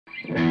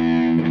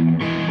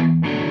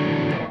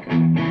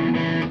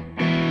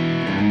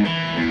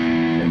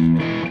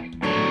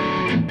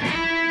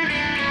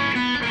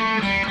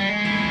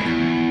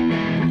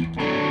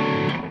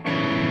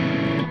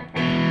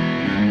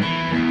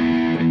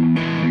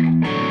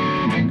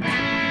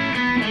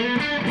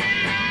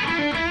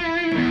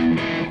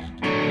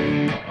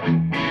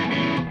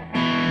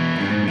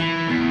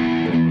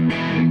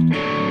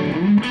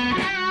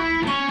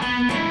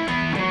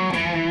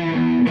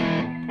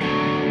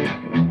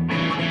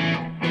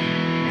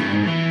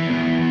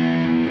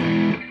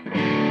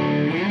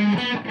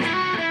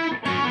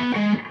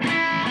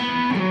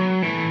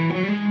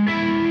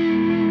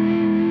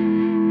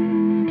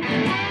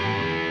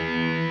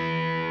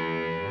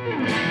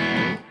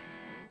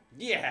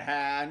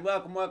And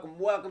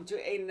welcome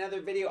to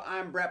another video.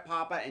 I'm Brett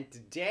Papa, and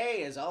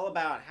today is all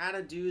about how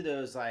to do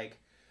those like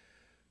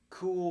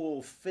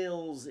cool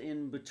fills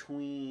in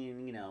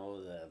between,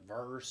 the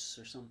verse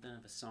or something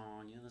of a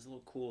song. Those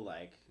little cool,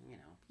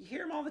 you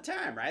hear them all the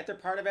time, right? They're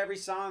part of every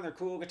song. They're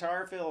cool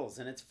guitar fills,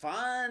 and it's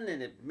fun,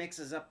 and it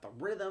mixes up the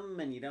rhythm,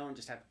 and you don't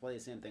just have to play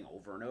the same thing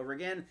over and over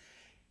again.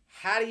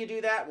 How do you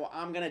do that? Well,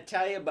 I'm going to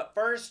tell you, but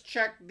first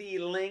check the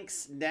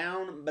links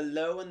down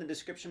below in the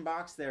description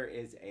box. There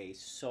is a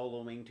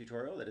soloing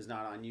tutorial that is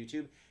not on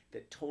YouTube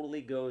that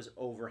totally goes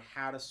over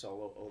how to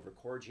solo over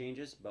chord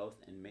changes, both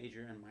in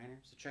major and minor.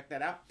 So check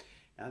that out.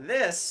 Now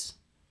this,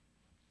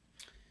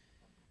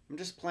 I'm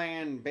just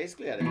playing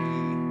basically at an E,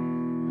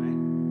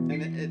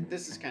 right? And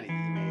this is kind of E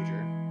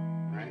major,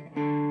 right?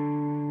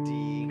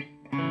 D,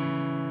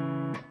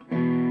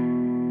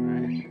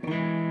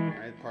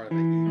 right? Part of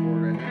the E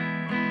chord right there.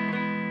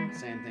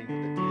 Same thing for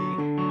the D.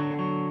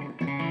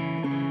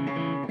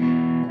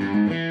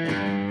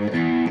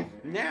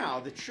 Now,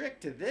 the trick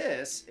to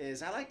this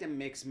is I like to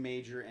mix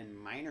major and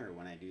minor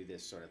when I do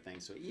this sort of thing.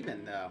 So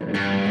even though,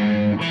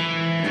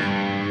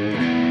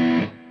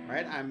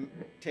 right, I'm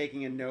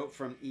taking a note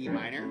from E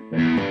minor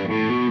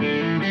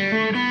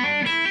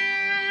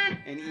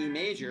and E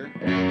major,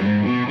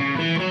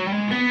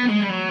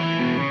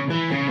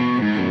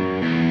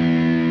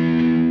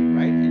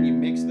 right, and you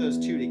mix those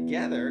two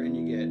together and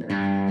you get,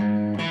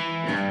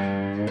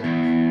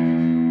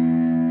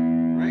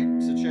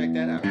 check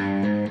that out.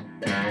 And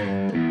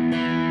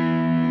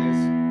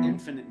there's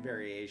infinite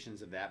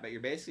variations of that, but you're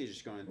basically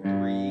just going 3,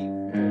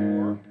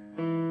 4,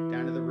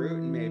 down to the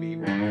root, and maybe.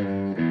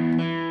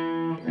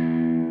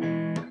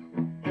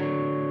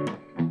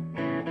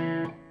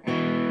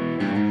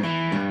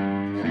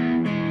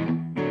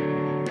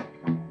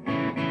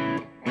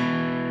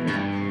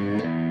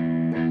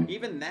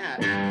 Even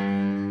that,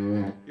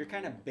 you're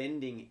kind of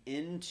bending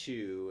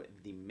into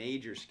the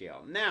major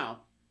scale. Now,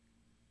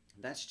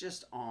 that's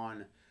just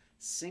on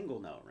single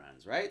note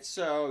runs, right?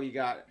 So you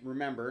got,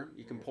 remember,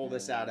 you can pull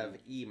this out of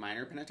E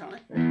minor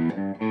pentatonic,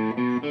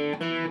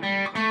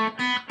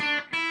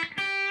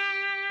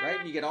 right?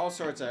 And you get all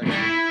sorts of,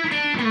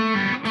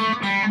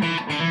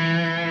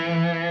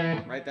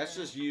 right? That's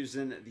just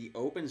using the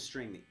open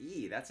string, the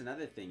E. That's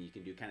another thing. You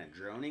can do kind of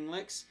droning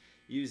licks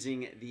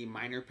using the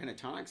minor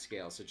pentatonic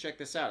scale. So check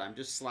this out. I'm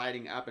just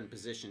sliding up in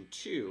position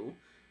 2,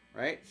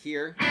 right?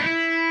 Here.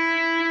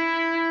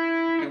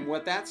 And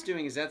what that's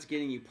doing is that's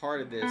getting you part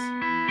of this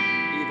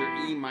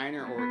either E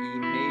minor or E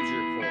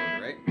major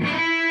chord, right?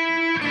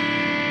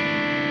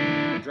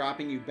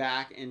 Dropping you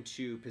back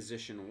into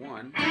position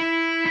 1.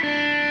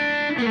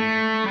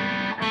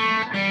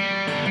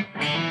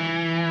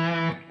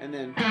 And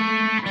then,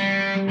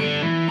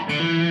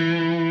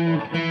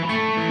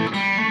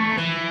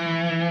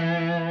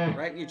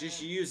 right? And you're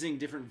just using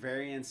different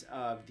variants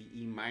of the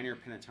E minor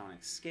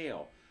pentatonic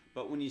scale.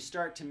 But when you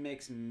start to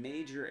mix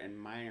major and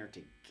minor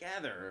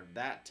together,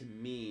 that to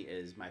me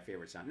is my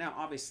favorite sound. Now,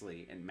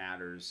 obviously, it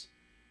matters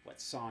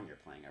what song you're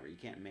playing over. You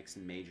can't mix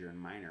major and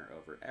minor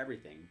over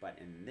everything. But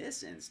in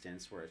this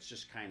instance, where it's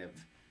just kind of,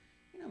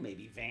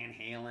 maybe Van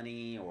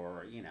Halen-y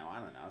or, I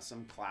don't know,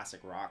 some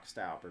classic rock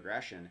style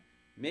progression,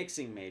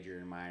 mixing major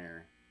and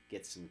minor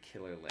gets some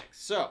killer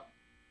licks. So,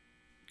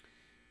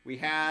 we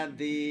had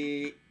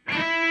the...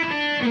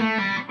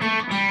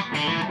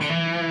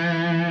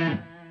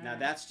 Now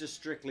that's just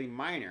strictly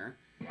minor.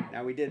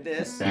 Now we did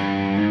this.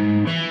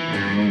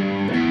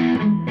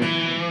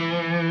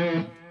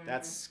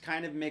 That's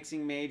kind of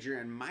mixing major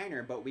and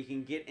minor, but we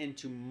can get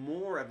into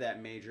more of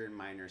that major and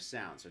minor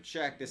sound. So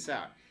check this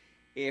out.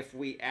 If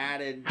we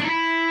added,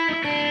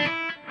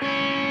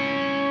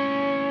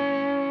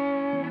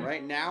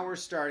 right now we're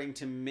starting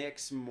to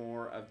mix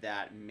more of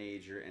that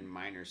major and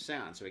minor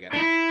sound. So we got,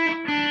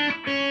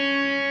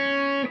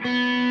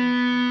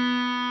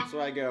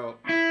 so I go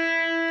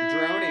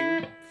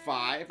droning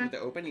 5 with the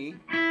open E,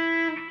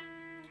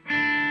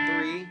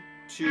 3,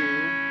 2,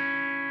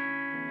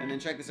 and then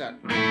check this out.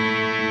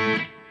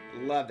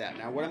 Love that.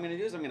 Now what I'm going to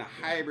do is I'm going to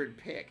hybrid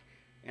pick,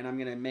 and I'm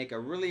going to make a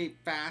really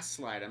fast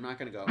slide. I'm not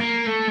going to go,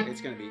 it's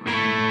going to be,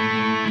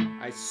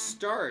 I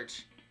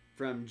start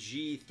from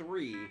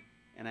G3,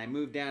 and I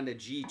move down to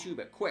G2,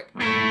 but quick.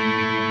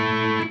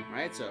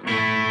 Right, so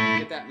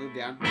get that move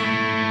down.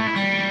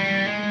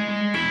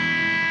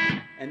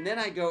 And then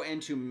I go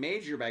into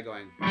major by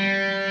going.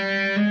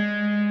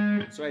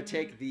 So I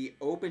take the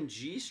open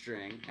G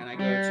string and I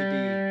go to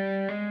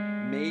the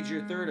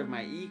major third of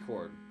my E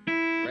chord.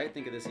 Right?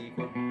 Think of this E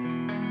chord.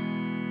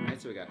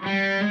 Right? So we got.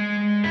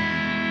 And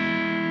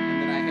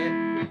then I hit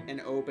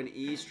an open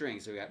E string.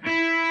 So we got.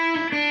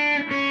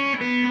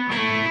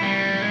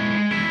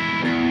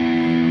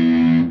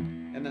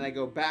 And then I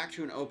go back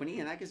to an open E,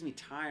 and that gives me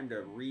time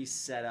to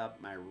reset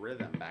up my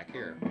rhythm back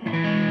here.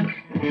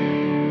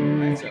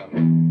 Right? So.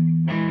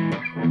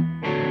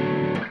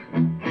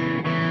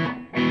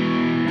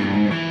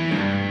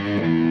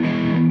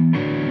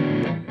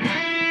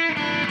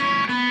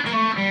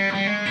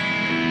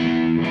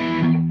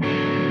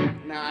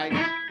 Now I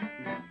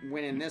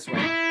went in this way.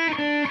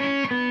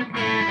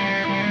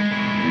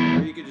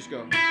 just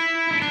go.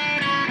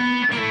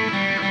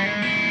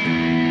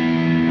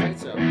 Right,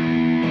 so.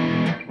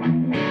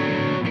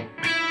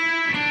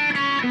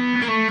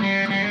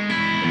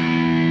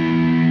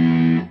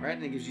 Right,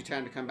 and it gives you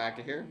time to come back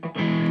to here.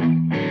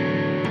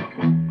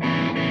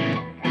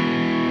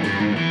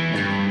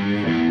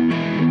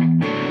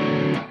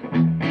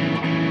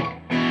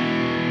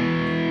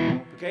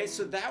 Okay,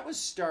 so that was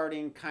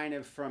starting kind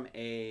of from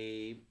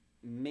a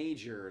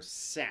major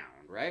sound,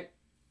 right?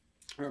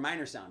 Or a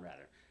minor sound,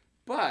 rather.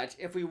 But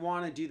if we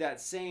want to do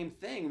that same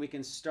thing, we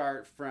can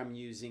start from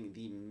using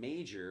the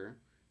major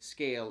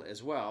scale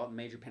as well,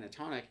 major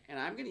pentatonic. And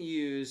I'm going to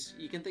use,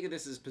 you can think of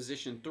this as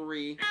position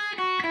 3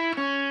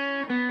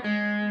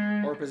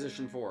 or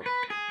position 4.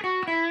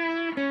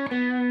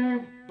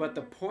 But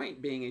the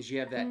point being is you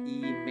have that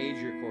E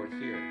major chord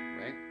here,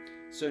 right?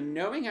 So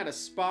knowing how to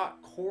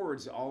spot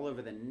chords all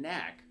over the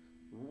neck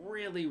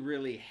really,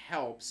 really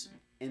helps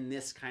in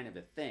this kind of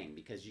a thing,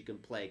 because you can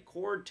play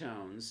chord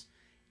tones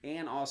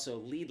and also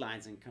lead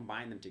lines and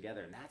combine them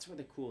together. And that's where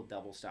the cool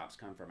double stops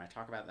come from. I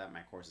talk about that in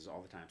my courses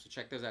all the time. So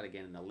check those out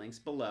again in the links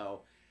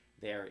below.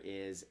 There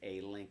is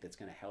a link that's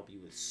going to help you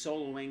with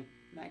soloing.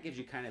 And that gives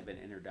you kind of an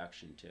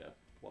introduction to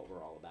what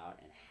we're all about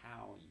and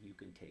how you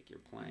can take your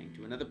playing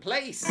to another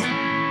place.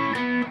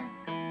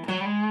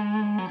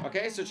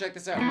 Okay, so check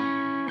this out.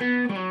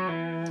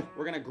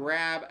 We're going to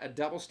grab a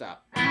double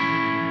stop. Okay,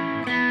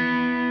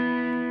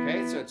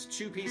 so it's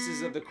 2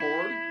 pieces of the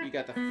chord. You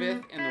got the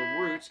 5th and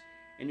the root,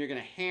 and you're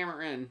going to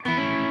hammer in.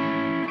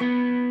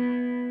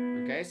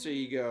 Okay, so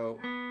you go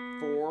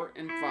 4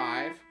 and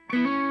 5,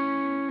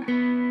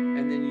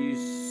 and then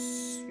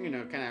you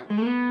know, kind of.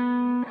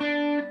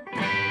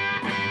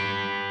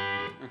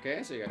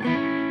 Okay, so you go.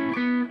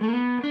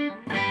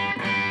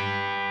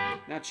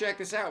 Now check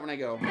this out when I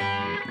go.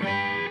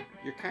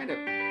 You're kind of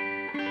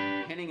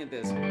hitting at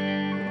this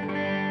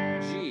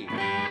G.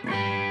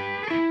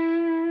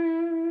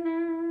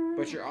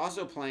 But you're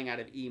also playing out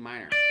of E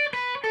minor.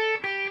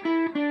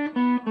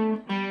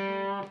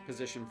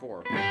 Position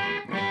 4.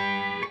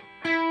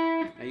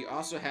 Now you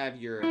also have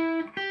your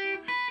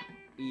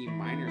E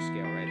minor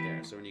scale right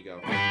there. So when you go,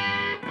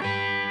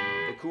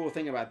 the cool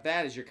thing about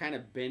that is you're kind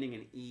of bending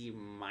an E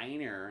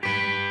minor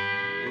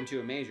into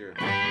a major.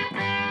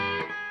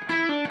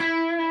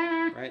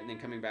 Right, and then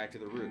coming back to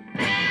the root.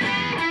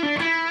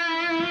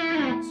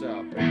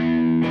 So.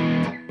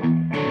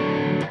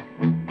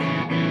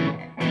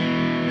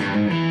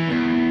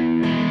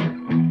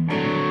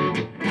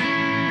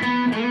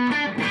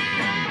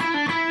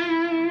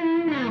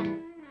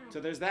 So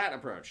there's that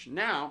approach.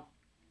 Now,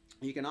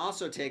 you can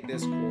also take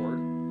this chord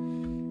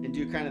and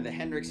do kind of the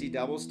Hendrixy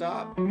double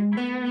stop,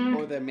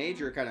 or the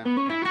major kind of.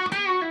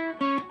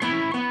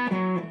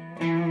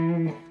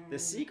 The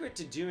secret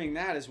to doing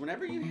that is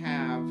whenever you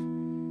have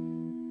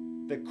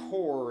the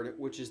chord,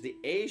 which is the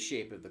A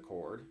shape of the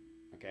chord,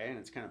 okay, and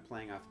it's kind of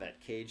playing off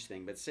that cage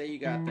thing, but say you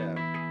got the,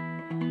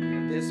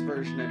 this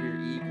version of your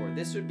E chord,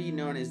 this would be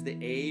known as the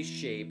A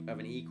shape of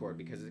an E chord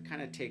because it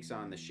kind of takes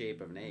on the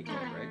shape of an A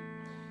chord, right?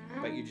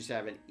 But you just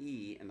have an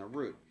E in the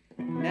root.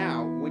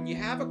 Now, when you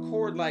have a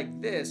chord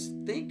like this,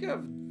 think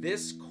of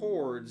this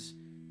chord's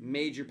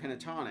major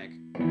pentatonic,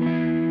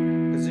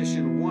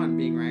 position 1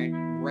 being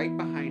right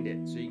behind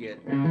it. So you get.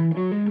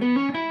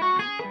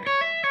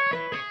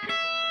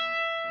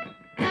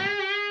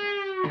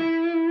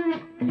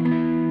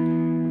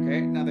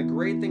 Okay, now the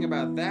great thing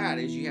about that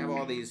is you have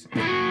all these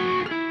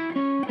kind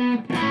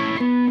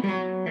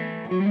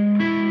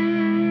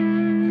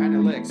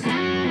of licks.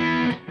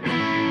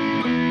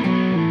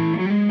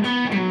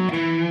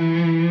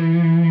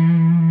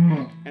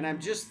 And I'm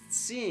just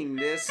seeing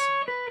this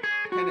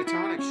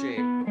pentatonic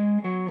shape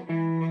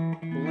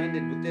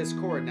blended with this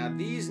chord. Now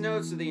these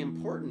notes are the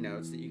important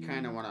notes that you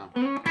kind of want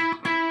to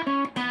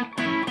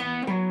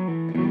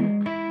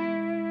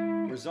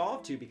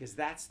resolve to, because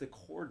that's the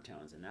chord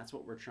tones and that's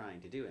what we're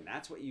trying to do, and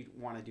that's what you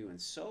want to do in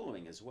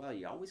soloing as well.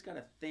 You always got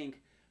to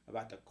think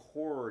about the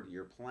chord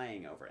you're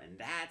playing over, and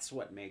that's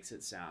what makes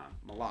it sound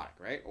melodic,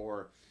 right?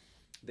 Or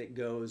that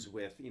goes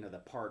with, you know, the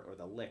part or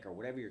the lick or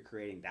whatever you're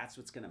creating. That's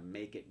what's going to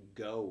make it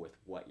go with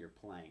what you're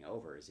playing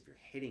over, is if you're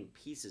hitting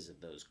pieces of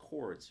those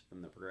chords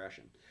from the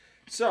progression.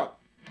 So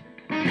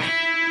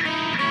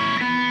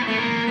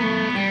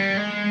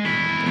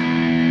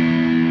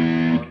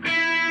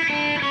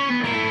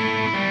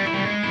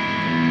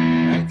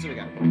so we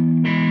got.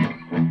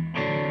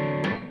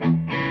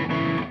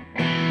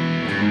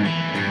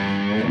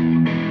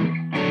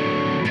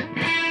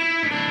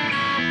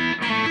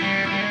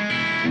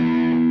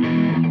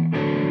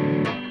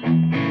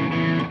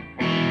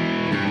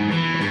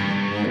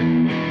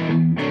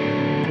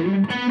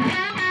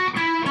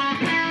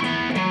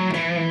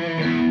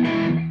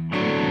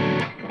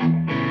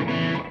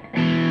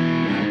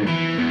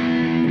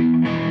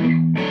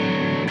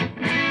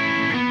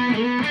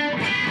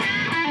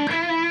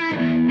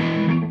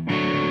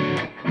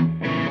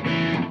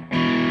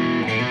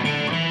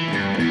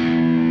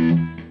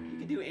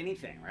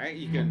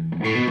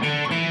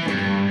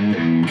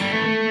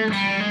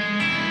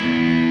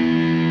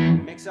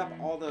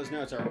 all those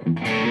notes are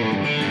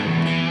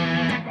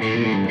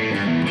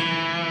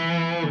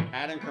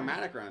add in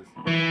chromatic runs.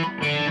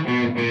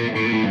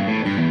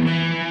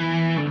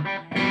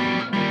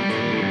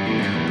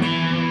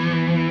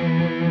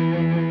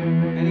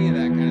 Any of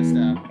that kind of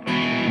stuff.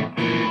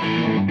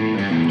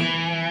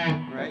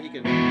 Right? You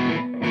can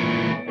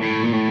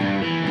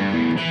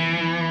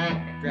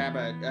grab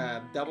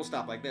a double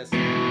stop like this.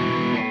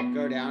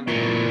 Go down.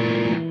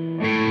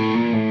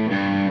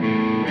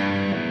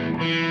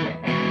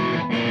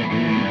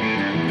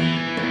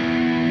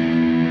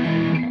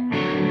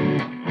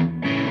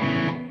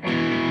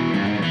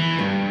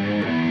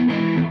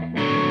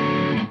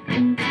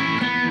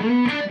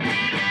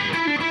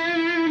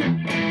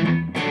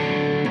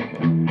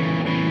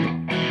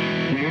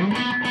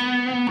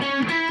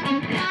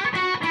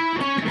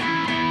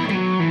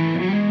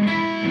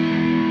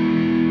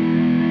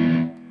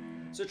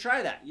 So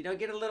try that. You know,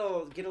 get a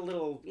little,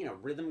 you know,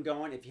 rhythm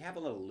going. If you have a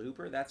little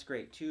looper, that's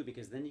great too,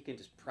 because then you can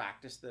just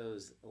practice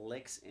those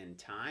licks in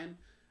time.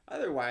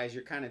 Otherwise,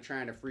 you're kind of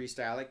trying to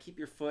freestyle it. Keep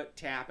your foot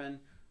tapping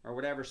or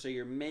whatever, so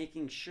you're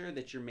making sure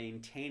that you're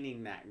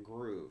maintaining that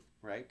groove,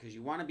 right? Because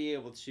you want to be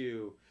able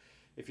to,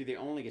 if you're the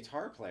only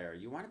guitar player,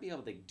 you want to be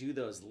able to do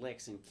those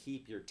licks and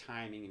keep your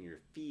timing and your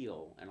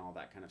feel and all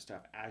that kind of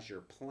stuff as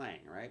you're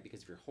playing, right?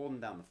 Because if you're holding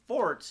down the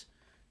fort,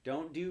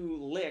 don't do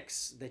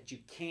licks that you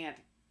can't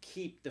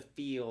keep the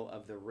feel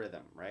of the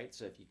rhythm, right?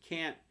 So if you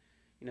can't,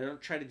 you know,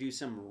 don't try to do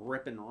some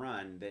rip and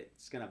run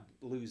that's going to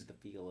lose the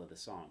feel of the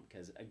song,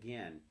 because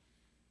again,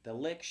 the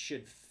lick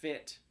should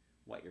fit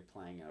what you're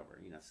playing over.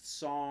 You know, the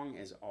song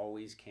is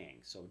always king,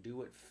 so do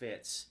what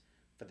fits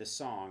for the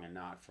song and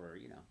not for,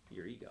 you know,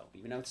 your ego.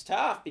 Even though it's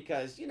tough,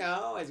 because, you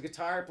know, as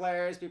guitar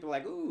players, people are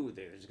like, ooh,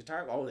 there's a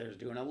guitar, oh, there's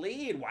doing a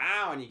lead,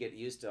 wow, and you get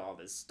used to all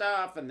this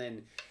stuff, and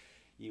then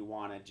you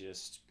want to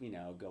just, you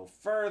know, go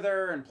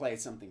further and play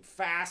something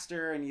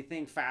faster, and you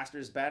think faster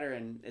is better,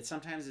 and it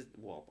sometimes,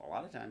 well, a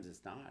lot of times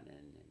it's not,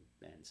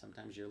 and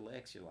sometimes your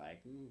licks, you're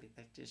like,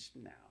 just,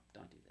 no,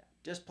 don't do that.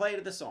 Just play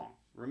to the song.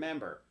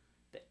 Remember,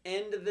 the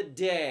end of the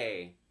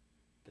day,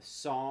 the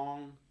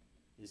song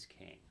is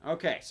king.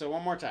 Okay, so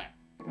one more time.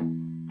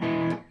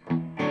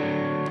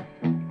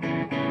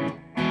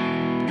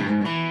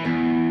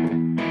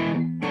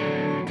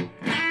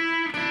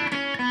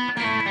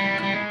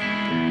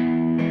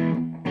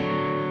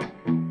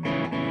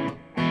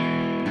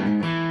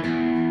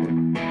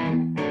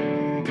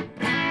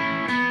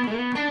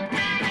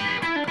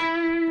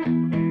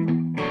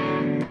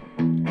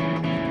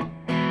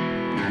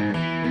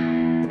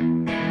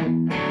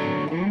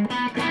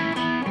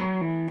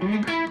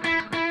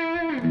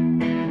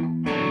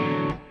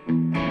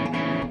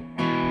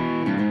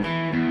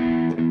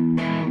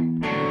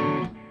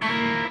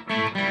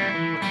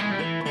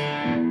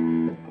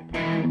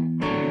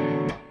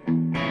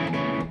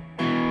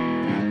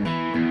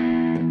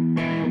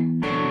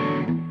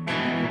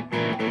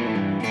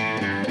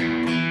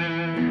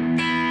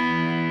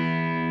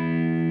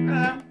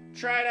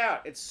 Try it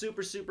out. It's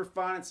super, super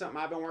fun. It's something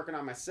I've been working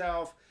on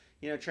myself,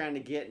 you know, trying to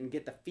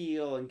get the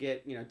feel and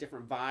get, you know,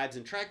 different vibes,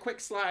 and try quick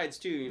slides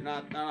too.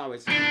 Not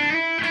always,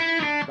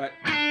 but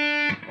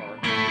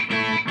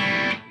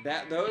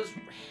that those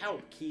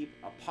help keep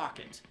a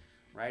pocket,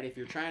 right? If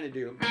you're trying to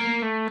do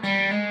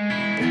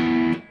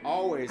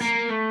always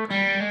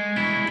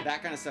that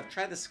kind of stuff,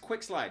 try this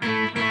quick slide.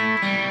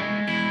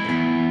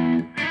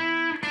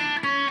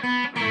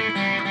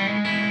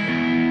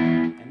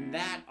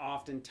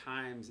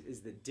 Oftentimes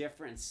is the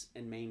difference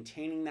in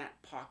maintaining that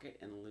pocket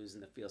and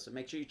losing the feel. So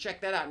make sure you check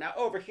that out. Now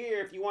over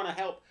here, if you want to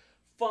help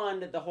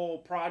fund the whole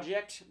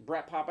project,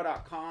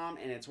 brettpapa.com,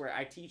 and it's where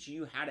I teach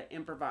you how to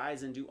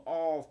improvise and do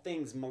all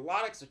things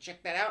melodic. So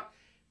check that out.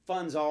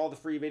 Funds all the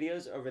free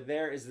videos. Over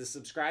there is the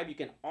subscribe. You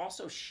can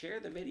also share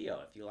the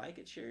video. If you like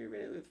it, share your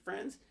video with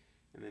friends.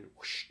 And then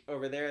whoosh,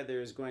 over there,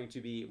 there's going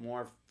to be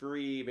more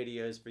free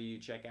videos for you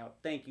to check out.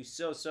 Thank you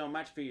so, so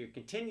much for your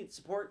continued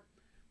support.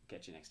 We'll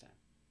catch you next time.